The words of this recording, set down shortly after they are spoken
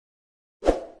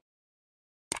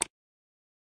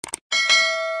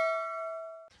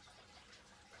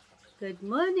Good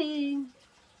morning!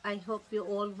 I hope you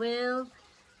all well.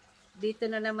 Dito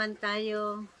na naman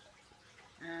tayo.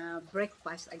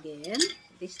 Breakfast again.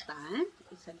 This time,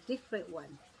 it's a different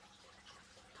one.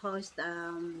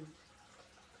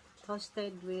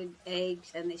 Toasted with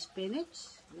eggs and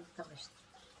spinach with toast.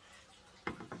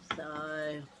 So,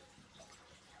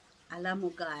 alam mo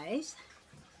guys,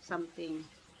 something.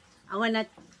 I wanna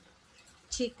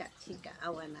I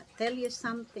wanna tell you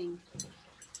something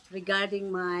regarding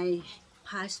my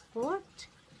passport.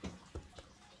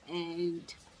 And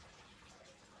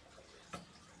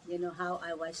you know how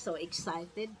I was so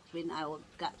excited when I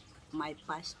got my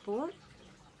passport.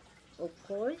 Of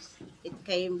course, it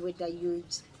came with a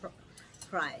huge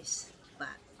price,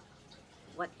 but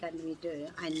what can we do?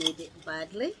 I need it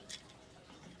badly.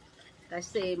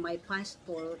 Kasi my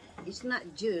passport is not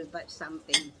due, but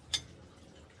something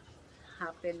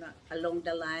happened along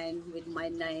the line with my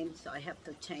name, so I have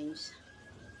to change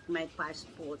my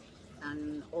passport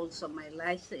and also my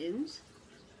license.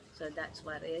 So that's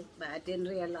what it is, but I didn't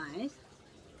realize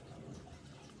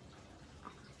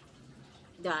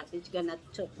that it's gonna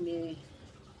take me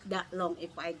that long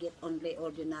if I get only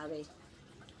ordinary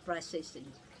processing.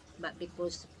 But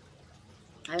because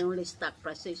I only start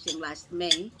processing last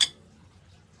May,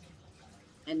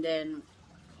 and then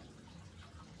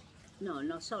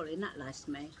sorry, not last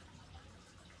May.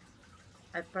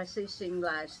 I processing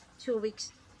last 2 weeks,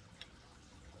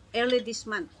 early this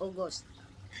month, August.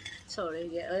 Sorry,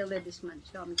 yeah, early this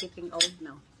month. So I'm getting old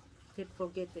now. Keep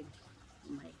forgetting.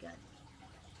 Oh my God.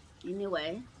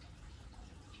 Anyway,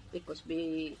 because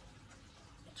we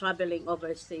traveling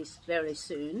overseas very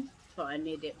soon, so I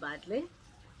need it badly.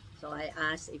 So I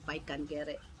asked if I can get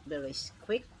it very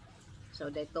quick.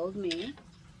 So they told me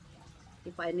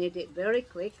if I need it very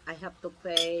quick, I have to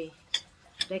pay,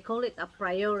 they call it a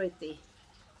priority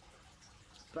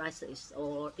process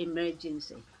or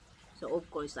emergency. So of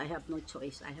course I have no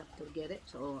choice. I have to get it.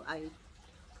 So I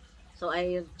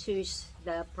choose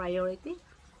the priority.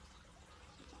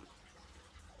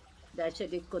 They said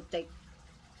it could take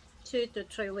 2 to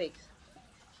 3 weeks.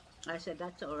 I said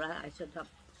that's alright. I should have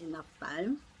enough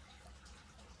time.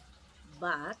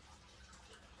 But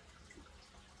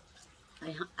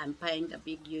I'm paying a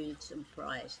big huge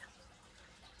price.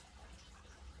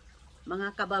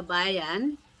 Mga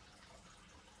kababayan,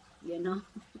 you know,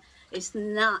 it's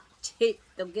not cheap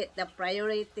to get the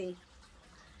priority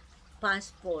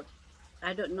passport.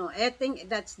 I don't know. I think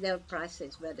that's their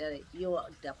process, whether you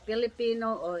are the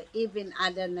Filipino or even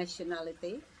other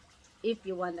nationality. If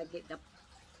you want to get the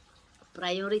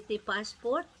priority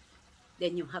passport,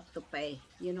 then you have to pay.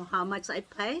 You know how much I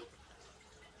pay?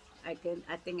 I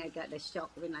think I got a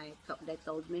shock when they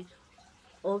told me.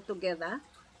 Altogether,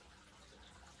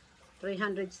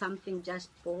 300 something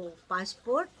just for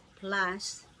passport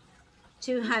plus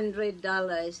 $200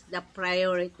 the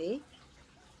priority.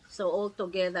 So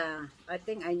altogether, I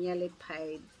think I nearly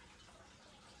paid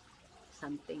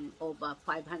something over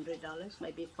 $500,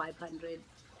 maybe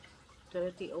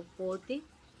 530 or 40,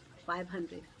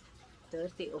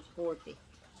 530 or 40.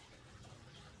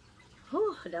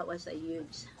 Whew, that was a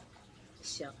huge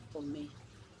shock for me,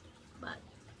 but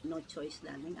no choice,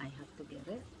 darling. I have to get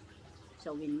it.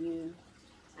 So we knew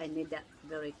I need that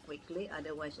very quickly,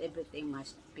 otherwise everything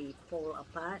must be fall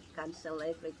apart, cancel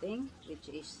everything, which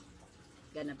is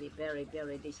gonna be very,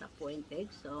 very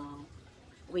disappointed. So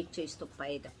we choose to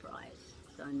pay the price.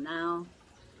 So now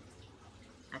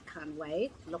I can't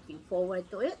wait, looking forward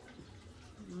to it.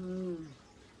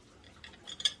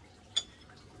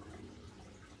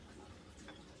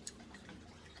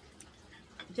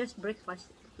 Just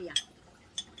breakfast here.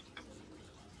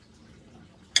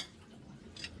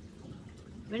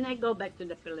 When I go back to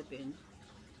the Philippines,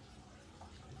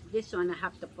 this one I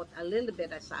have to put a little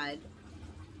bit aside.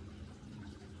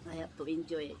 I have to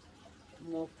enjoy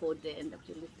more food there in the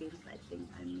Philippines. I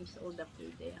think I miss all the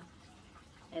food there.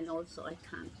 And also I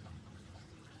can't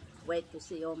wait to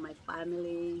see all my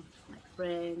family, my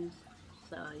friends.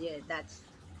 So yeah, that's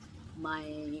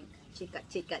my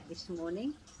chika this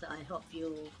morning. So I hope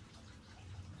you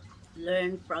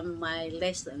learn from my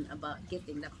lesson about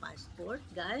getting the passport,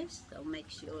 guys. So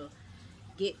make sure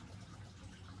get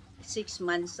 6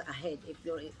 months ahead. If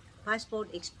your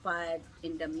passport expired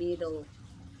in the middle,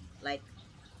 like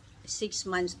 6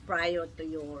 months prior to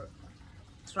your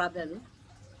travel,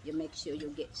 you make sure you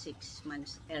get 6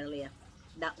 months earlier.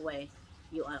 That way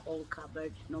you are all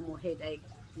covered, no more headache,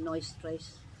 no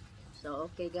stress.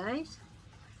 So okay guys,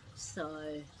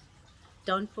 so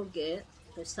don't forget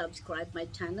to subscribe my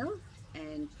channel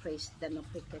and press the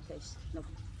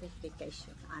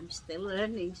notification. I'm still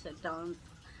learning, so don't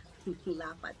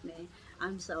Laugh at me.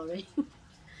 I'm sorry.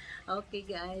 Okay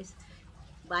guys.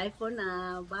 Bye for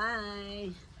now.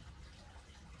 Bye.